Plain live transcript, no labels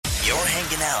You're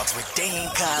hanging out with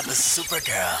Dainka the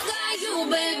Supergirl.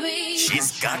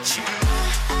 She's got you.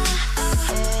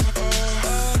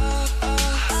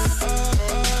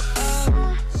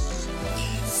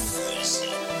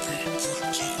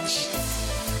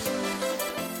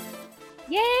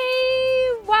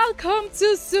 Yay! Welcome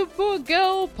to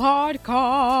Supergirl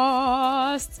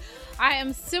Podcast. I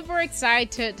am super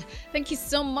excited. Thank you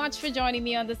so much for joining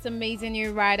me on this amazing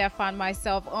new ride I found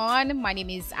myself on. My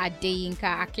name is Adeyinka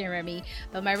Akinremi,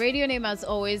 but my radio name has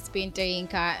always been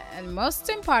Deyinka, and most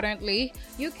importantly,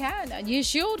 you can and you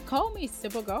should call me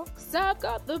Supergirl, because I've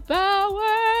got the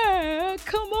power.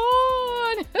 Come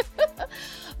on!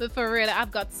 But for real,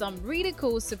 I've got some really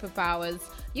cool superpowers.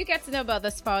 You get to know about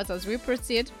these powers as we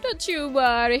proceed, don't you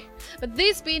worry. But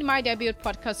this being my debut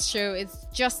podcast show is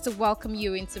just to welcome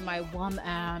you into my warm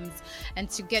arms and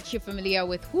to get you familiar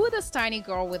with who this tiny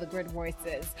girl with a great voice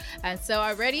is. And so I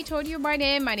already told you my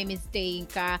name. My name is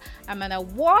Deyinka. I'm an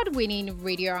award-winning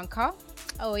radio anchor.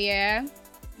 Oh yeah,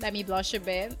 let me blush a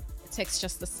bit. It takes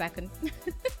just a second.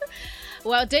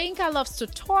 Well, Deyinka loves to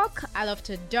talk, I love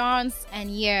to dance,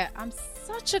 and yeah, I'm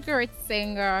such a great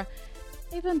singer.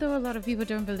 Even though a lot of people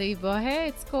don't believe, but hey,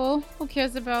 it's cool. Who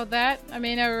cares about that? I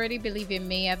mean, I already believe in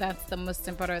me, and that's the most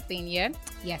important thing, yeah?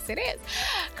 Yes, it is.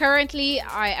 Currently,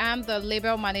 I am the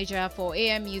label manager for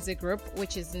AM Music Group,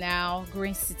 which is now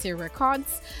Green City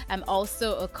Records. I'm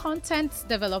also a content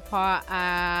developer.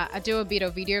 I do a bit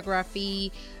of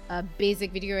videography,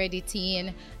 basic video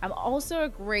editing. I'm also a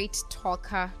great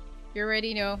talker. You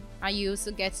already know. I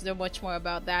also get to know much more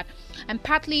about that. And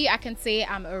partly, I can say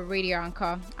I'm a radio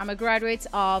anchor. I'm a graduate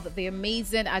of the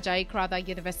amazing Ajayi Crowther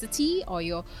University,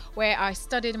 Oyo, where I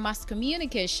studied mass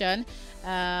communication.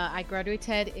 I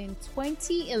graduated in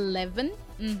 2011.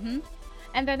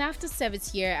 And then after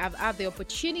 7th year, I've had the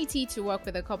opportunity to work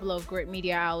with a couple of great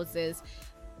media houses,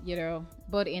 you know,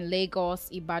 both in Lagos,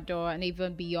 Ibadan, and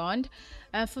even beyond.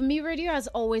 For me, radio has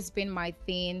always been my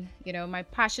thing. You know, my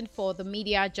passion for the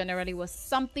media generally was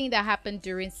something that happened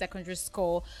during secondary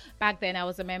school. Back then, I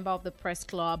was a member of the press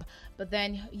club. But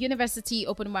then university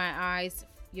opened my eyes,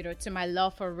 you know, to my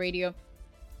love for radio.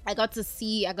 I got to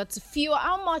feel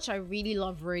how much I really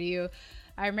love radio.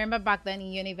 I remember back then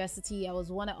in university, I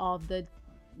was one of the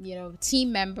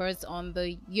team members on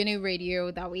the uni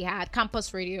radio that we had,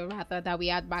 campus radio rather, that we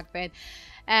had back then.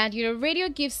 And radio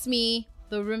gives me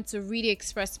the room to really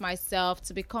express myself,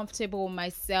 to be comfortable with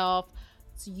myself,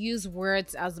 to use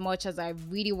words as much as I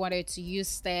really wanted to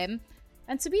use them,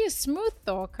 and to be a smooth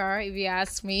talker, if you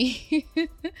ask me.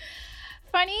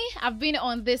 Funny, I've been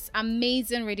on this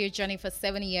amazing radio journey for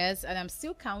 7 years and I'm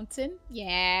still counting.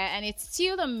 Yeah, and it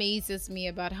still amazes me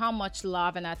about how much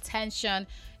love and attention,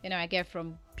 I get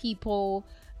from people,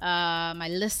 my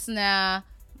listener,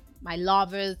 my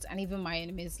lovers, and even my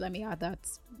enemies. Let me add that.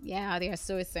 Yeah, they are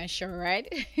so essential,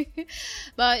 right?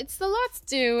 But it's a lot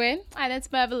doing, and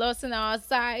it's marvelous on our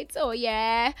side. Oh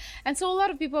yeah. And so a lot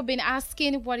of people have been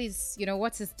asking, what is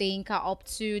Deyinka up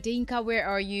to? Deyinka, where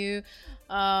are you?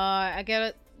 I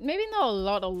get maybe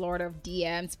not a lot of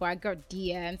DMs, but I get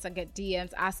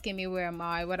DMs asking me where am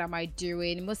I, what am I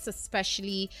doing, most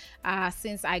especially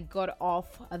since I got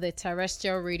off the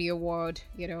terrestrial radio world,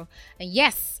 and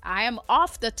yes, I am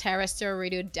off the terrestrial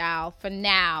radio dial for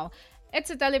now. It's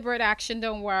a deliberate action,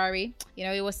 don't worry.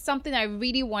 It was something I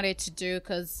really wanted to do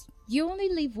because you only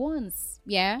live once.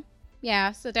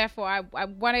 Yeah, so therefore I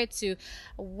want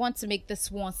to make this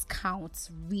once count.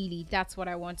 Really, that's what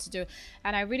I want to do.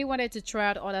 And I really wanted to try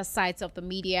out other sides of the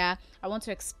media. I want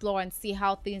to explore and see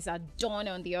how things are done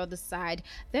on the other side.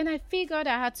 Then I figured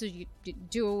I had to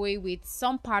do away with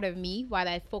some part of me while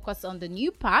I focus on the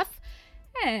new path.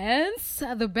 Hence,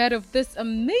 at the bed of this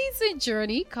amazing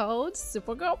journey called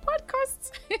Supergirl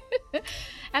Podcast.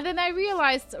 And then I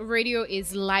realized radio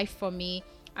is life for me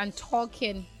and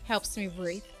talking helps me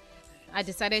breathe. I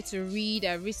decided to read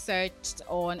and researched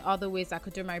on other ways I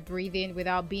could do my breathing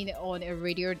without being on a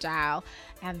radio dial.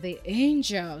 And the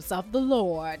angels of the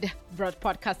Lord brought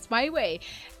podcasts my way.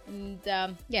 And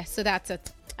so that's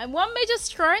it. And one major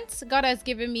strength God has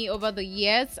given me over the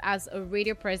years as a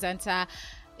radio presenter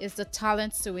is the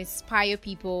talent to inspire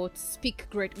people, to speak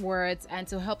great words, and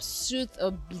to help soothe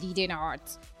a bleeding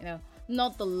heart.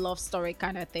 Not the love story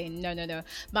kind of thing. No.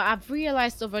 But I've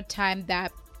realized over time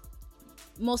that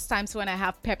most times when I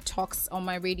have pep talks on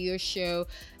my radio show,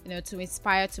 to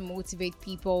inspire, to motivate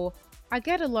people, I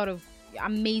get a lot of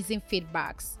amazing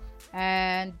feedbacks.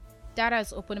 And that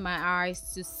has opened my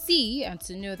eyes to see and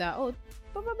to know that,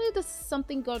 probably this is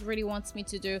something God really wants me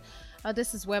to do.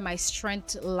 This is where my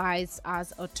strength lies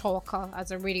as a talker,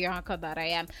 as a radio anchor that I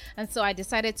am. And so I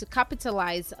decided to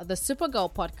capitalize the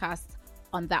Supergirl podcast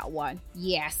on that one.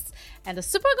 Yes. And the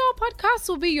Supergirl podcast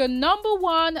will be your number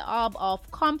one of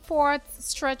comfort,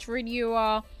 stretch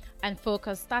renewal, and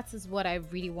focus. That is what I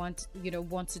really want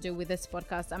to do with this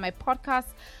podcast. And my podcast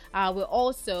will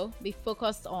also be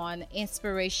focused on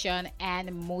inspiration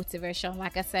and motivation.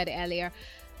 Like I said earlier,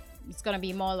 it's going to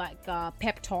be more like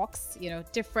pep talks,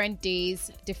 different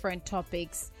days, different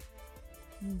topics.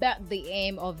 But the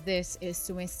aim of this is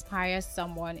to inspire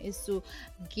someone, is to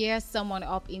gear someone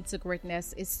up into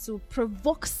greatness, is to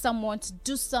provoke someone to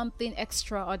do something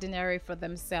extraordinary for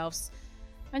themselves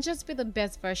and just be the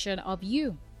best version of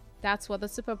you. That's what the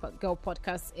Supergirl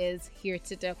podcast is here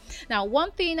to do. Now, one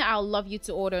thing I'd love you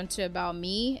to hold on to about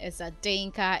me is that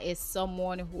Deyinka is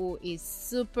someone who is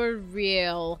super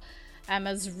real. I'm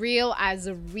as real as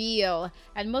real,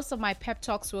 and most of my pep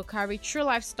talks will carry true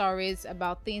life stories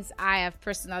about things I have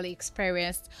personally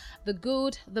experienced, the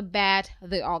good, the bad,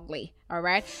 the ugly. All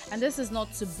right, and this is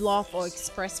not to bluff or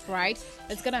express pride.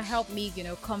 It's gonna help me,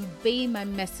 convey my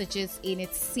messages in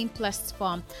its simplest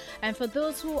form. And for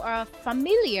those who are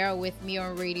familiar with me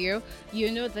on radio,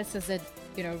 this is a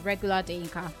regular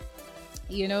Deyinka.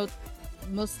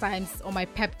 Most times on my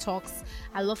pep talks,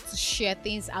 I love to share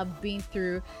things I've been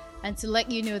through, and to let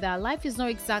you know that life is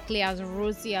not exactly as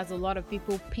rosy as a lot of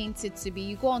people paint it to be.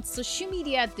 You go on social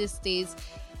media these days,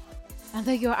 and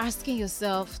then you're asking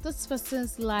yourself, this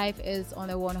person's life is on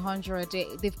a 100.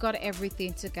 They've got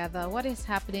everything together. What is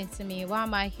happening to me? Why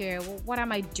am I here? What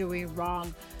am I doing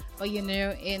wrong? But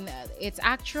in its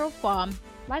actual form,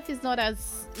 life is not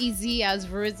as easy, as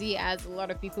rosy as a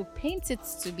lot of people paint it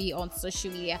to be on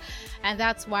social media. And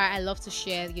that's why I love to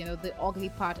share, the ugly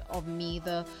part of me,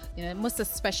 most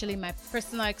especially my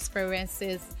personal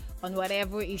experiences on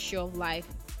whatever issue of life.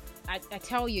 I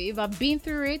tell you, if I've been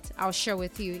through it, I'll share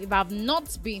with you. If I've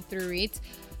not been through it,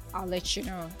 I'll let you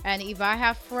know. And if I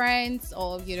have friends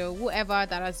or whoever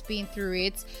that has been through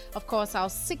it, of course I'll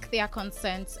seek their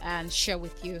consent and share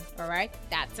with you. All right,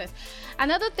 that's it.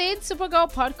 Another thing, Supergirl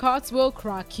podcast will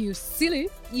crack you silly.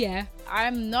 Yeah,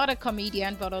 I'm not a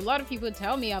comedian, but a lot of people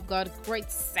tell me I've got a great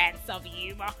sense of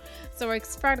humor, so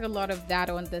expect a lot of that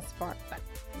on this podcast.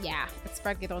 Yeah,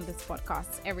 expect it on this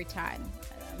podcast every time.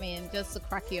 I mean, just to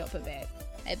crack you up a bit.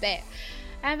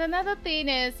 And another thing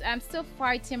is, I'm still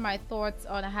fighting my thoughts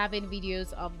on having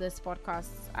videos of this podcast.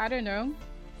 I don't know.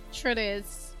 Truth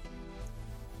is,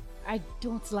 I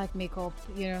don't like makeup.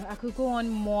 I could go on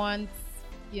months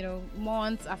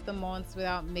after months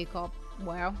without makeup.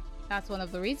 Well, that's one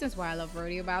of the reasons why I love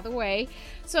rodeo, by the way.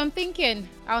 So I'm thinking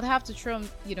I would have to throw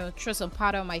some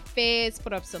powder on my face,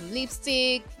 put up some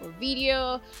lipstick for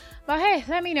video. But hey,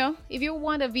 let me know if you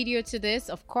want a video to this.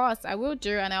 Of course, I will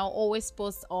do, and I'll always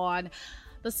post on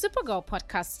the Supergirl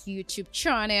podcast YouTube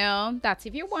channel. That's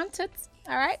if you want it.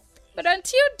 All right. But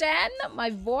until then,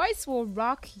 my voice will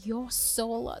rock your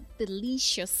soul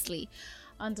deliciously.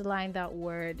 Underline that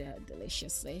word,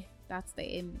 deliciously. That's the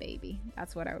aim, baby.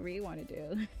 That's what I really want to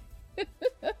do.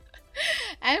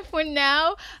 And for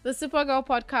now, the Supergirl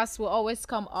podcast will always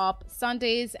come up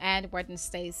Sundays and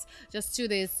Wednesdays, just 2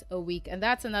 days a week. And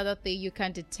that's another thing you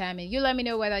can determine. You let me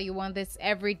know whether you want this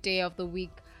every day of the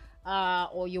week,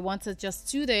 or you want it just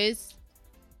 2 days,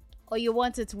 or you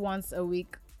want it once a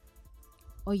week,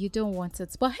 or you don't want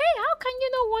it. But hey, how can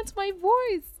you not want my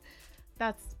voice?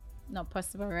 That's not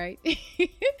possible, right?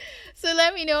 So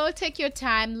let me know. Take your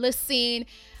time, listen,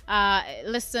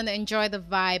 enjoy the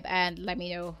vibe, and let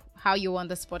me know how you want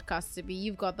this podcast to be.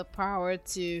 You've got the power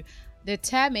to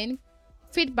determine.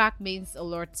 Feedback means a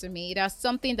lot to me. That's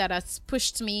something that has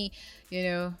pushed me,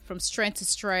 from strength to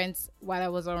strength while I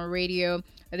was on radio.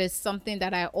 It is something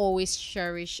that I always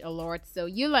cherish a lot. So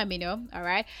you let me know, all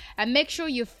right? And make sure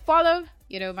you follow,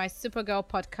 my Supergirl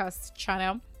podcast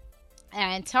channel.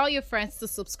 And tell your friends to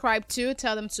subscribe to.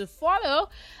 Tell them to follow.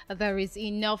 There is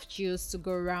enough juice to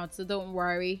go around. So don't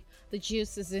worry. The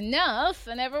juice is enough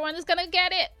and everyone is going to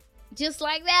get it. Just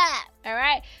like that. All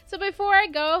right. So before I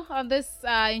go on this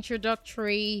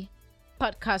introductory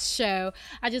podcast show,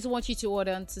 I just want you to hold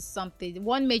on to something.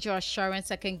 One major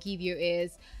assurance I can give you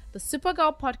is the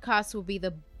Supergirl podcast will be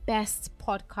the best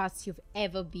podcast you've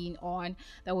ever been on.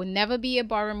 There will never be a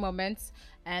boring moment.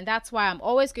 And that's why I'm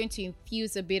always going to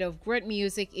infuse a bit of great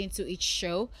music into each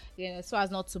show, so as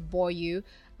not to bore you.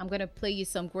 I'm going to play you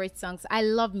some great songs. I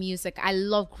love music. I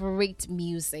love great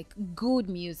music, good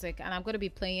music. And I'm going to be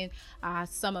playing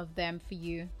some of them for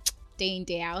you day in,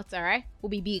 day out. All right.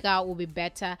 We'll be bigger. We'll be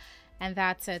better. And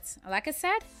that's it. Like I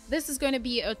said, this is going to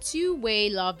be a two-way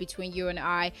love between you and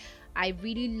I. I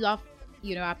really love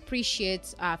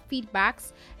appreciate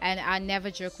feedbacks, and I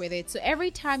never joke with it. So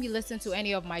every time you listen to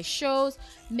any of my shows,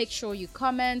 make sure you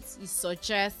comment, you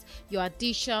suggest your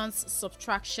additions,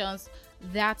 subtractions.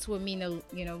 That will mean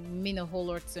a whole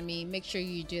lot to me. Make sure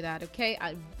you do that, okay?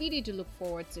 I really do look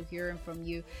forward to hearing from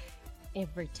you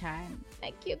every time.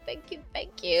 Thank you.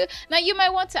 Now you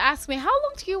might want to ask me, how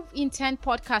long do you intend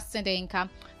podcasting, Deyinka?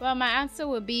 Well, my answer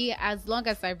will be as long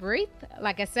as I breathe.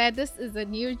 Like I said, this is a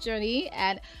new journey,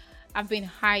 and I've been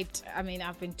hyped.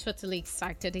 I've been totally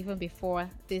excited even before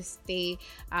this day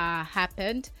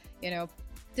happened.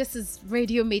 This is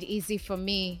radio made easy for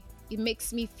me. It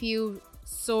makes me feel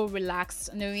so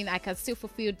relaxed, knowing I can still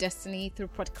fulfill destiny through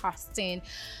podcasting,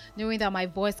 knowing that my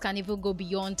voice can even go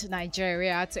beyond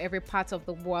Nigeria to every part of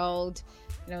the world.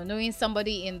 Knowing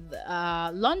somebody in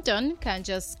London can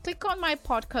just click on my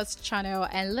podcast channel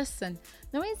and listen.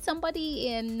 Knowing somebody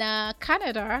in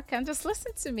Canada can just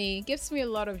listen to me gives me a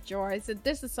lot of joy. So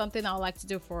this is something I would like to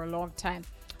do for a long time.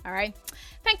 All right.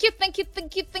 Thank you.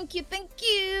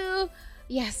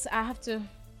 Yes, I have to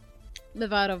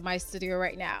move out of my studio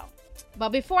right now. But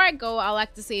before I go, I'd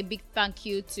like to say a big thank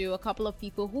you to a couple of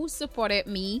people who supported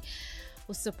me,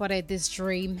 who supported this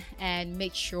dream and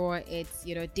make sure it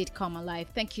did come alive.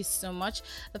 Thank you so much.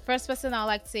 The first person I'd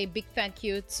like to say a big thank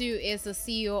you to is the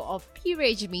CEO of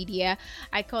P-Rage Media.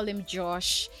 I call him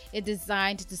Josh. He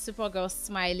designed the Supergirl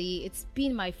Smiley. It's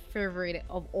been my favorite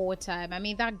of all time.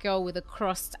 That girl with the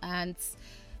crossed hands,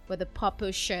 with the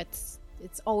purple shirts,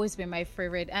 it's always been my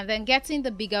favorite. And then getting the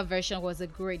bigger version was a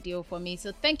great deal for me.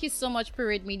 So thank you so much,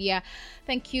 P-Rage Media.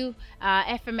 Thank you,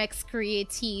 FMX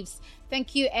Creatives.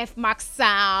 Thank you, FMAX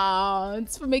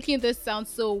Sounds, for making this sound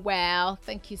so well.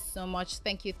 Thank you so much.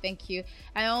 Thank you.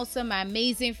 And also my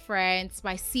amazing friends,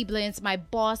 my siblings, my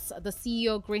boss, the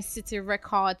CEO of Green City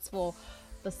Records, for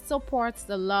the support,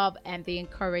 the love, and the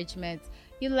encouragement.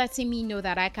 You letting me know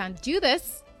that I can do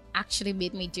this actually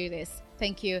made me do this.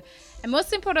 Thank you. And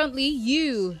most importantly,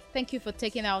 you. Thank you for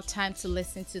taking our time to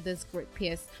listen to this great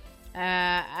piece.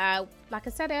 Like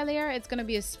I said earlier, it's going to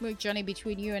be a smooth journey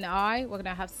between you and I. We're going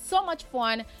to have so much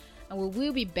fun, and we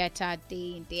will be better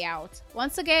day in, day out.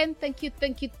 Once again, thank you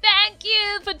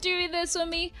for doing this with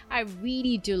me. I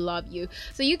really do love you.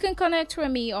 So you can connect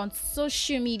with me on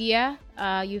social media.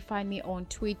 You find me on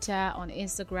Twitter, on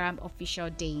Instagram,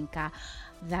 official Deyinka.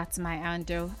 That's my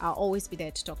handle. I'll always be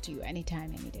there to talk to you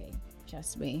anytime, any day.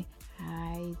 Trust me.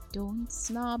 I don't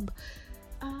snub.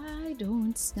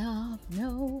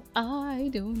 No, I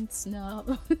don't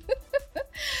snub.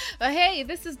 But hey,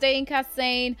 this is Deyinka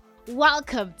saying,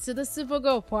 welcome to the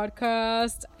Supergirl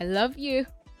podcast. I love you.